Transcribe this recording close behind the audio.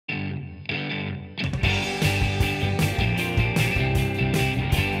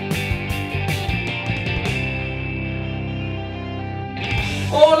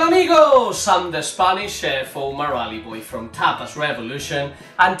Amigos! I'm the Spanish chef Omar Allibhoy from Tapas Revolution,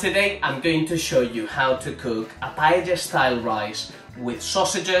 and today I'm going to show you how to cook a paella style rice with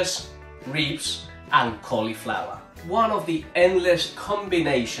sausages, ribs and cauliflower. One of the endless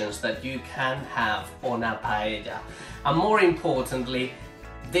combinations that you can have on a paella. And more importantly,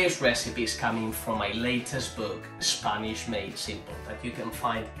 this recipe is coming from my latest book, Spanish Made Simple, that you can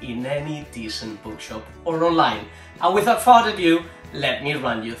find in any decent bookshop or online. And without further ado, let me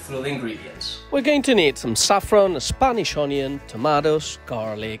run you through the ingredients. We're going to need some saffron, Spanish onion, tomatoes,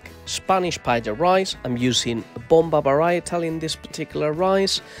 garlic, Spanish paella rice. I'm using a bomba varietal in this particular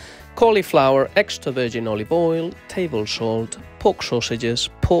rice, cauliflower, extra virgin olive oil, table salt, pork sausages,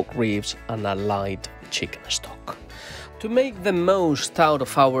 pork ribs and a light chicken stock. To make the most out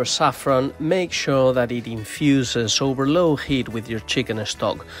of our saffron, make sure that it infuses over low heat with your chicken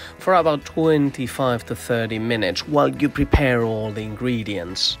stock for about 25 to 30 minutes while you prepare all the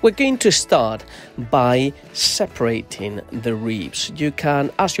ingredients. We're going to start by separating the ribs. You can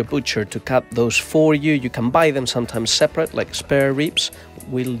ask your butcher to cut those for you. You can buy them sometimes separate, like spare ribs.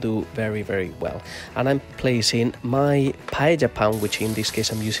 Will do very, very well. And I'm placing my paella pan, which in this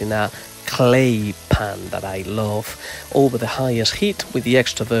case I'm using a clay pan that I love, over the highest heat with the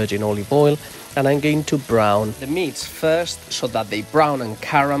extra virgin olive oil, and I'm going to brown the meats first so that they brown and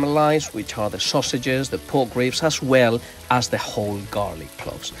caramelize, which are the sausages, the pork ribs, as well as the whole garlic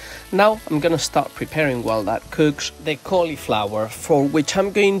cloves. Now I'm going to start preparing while that cooks the cauliflower, for which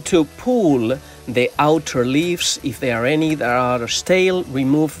I'm going to pull the outer leaves. If there are any that are stale,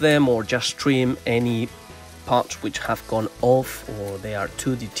 remove them or just trim any parts which have gone off or they are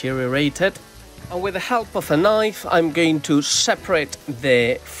too deteriorated. And with the help of a knife, I'm going to separate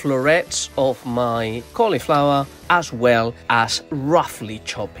the florets of my cauliflower, as well as roughly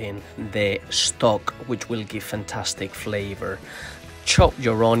chopping the stock, which will give fantastic flavor. Chop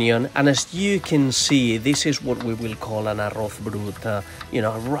your onion, and as you can see, this is what we will call an arroz bruta,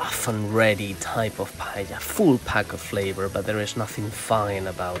 a rough and ready type of paella, full pack of flavor, but there is nothing fine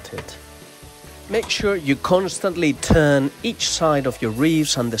about it. Make sure you constantly turn each side of your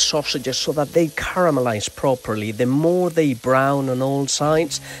ribs and the sausages so that they caramelize properly. The more they brown on all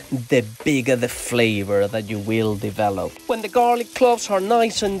sides, the bigger the flavor that you will develop. When the garlic cloves are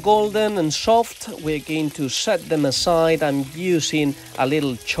nice and golden and soft, we're going to set them aside. I'm using a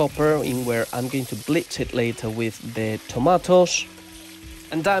little chopper in where I'm going to blitz it later with the tomatoes.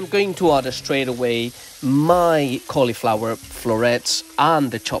 And I'm going to add straight away my cauliflower florets and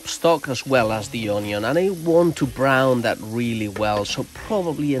the chopped stock, as well as the onion. And I want to brown that really well, so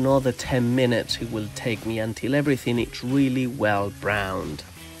probably another 10 minutes it will take me until everything is really well browned.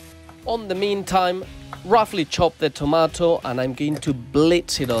 On the meantime, roughly chop the tomato, and I'm going to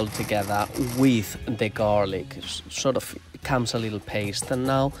blitz it all together with the garlic. It sort of becomes a little paste. And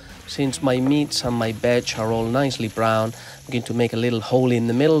now, since my meats and my veg are all nicely brown, I'm going to make a little hole in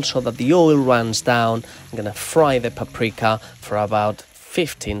the middle so that the oil runs down. I'm going to fry the paprika for about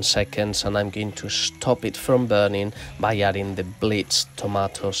 15 seconds, and I'm going to stop it from burning by adding the blitzed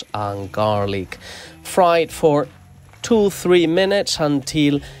tomatoes and garlic. Fry it for 2-3 minutes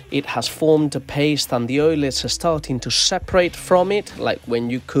until it has formed a paste and the oil is starting to separate from it, like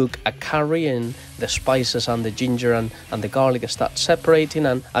when you cook a curry and the spices and the ginger and the garlic start separating.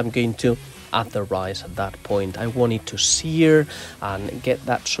 And I'm going to add the rice at that point. I want it to sear and get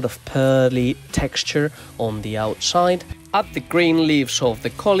that sort of pearly texture on the outside. Add the green leaves of the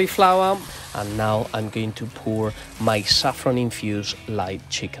cauliflower, and now I'm going to pour my saffron infused light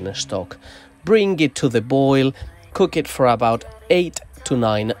chicken stock. Bring it to the boil. Cook it for about 8 to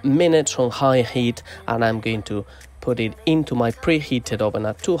 9 minutes on high heat, and I'm going to put it into my preheated oven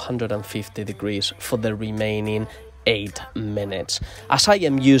at 250 degrees for the remaining 8 minutes. As I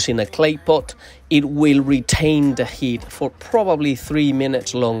am using a clay pot, it will retain the heat for probably 3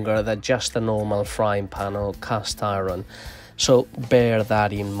 minutes longer than just a normal frying pan or cast iron, so bear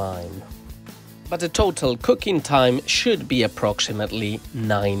that in mind. But the total cooking time should be approximately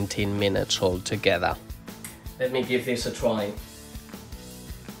 19 minutes altogether. Let me give this a try.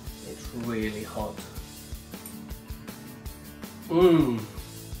 It's really hot.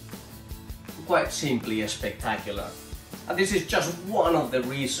 Quite simply spectacular. And this is just one of the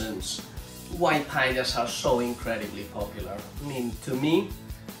reasons why paellas are so incredibly popular. I mean, to me,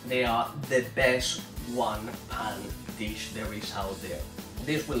 they are the best one-pan dish there is out there.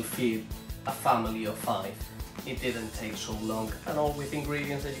 This will feed a family of 5. It didn't take so long, and all with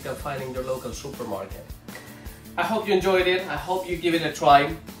ingredients that you can find in your local supermarket. I hope you enjoyed it. I hope you give it a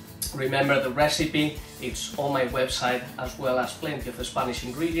try. Remember, the recipe, it's on my website, as well as plenty of the Spanish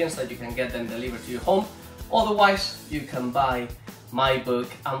ingredients that you can get them delivered to your home. Otherwise, you can buy my book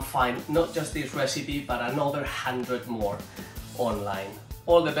and find not just this recipe but another 100 more online.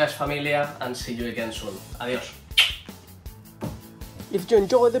 All the best, familia, and see you again soon. Adios. If you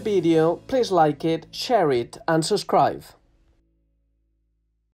enjoyed the video, please like it, share it and subscribe.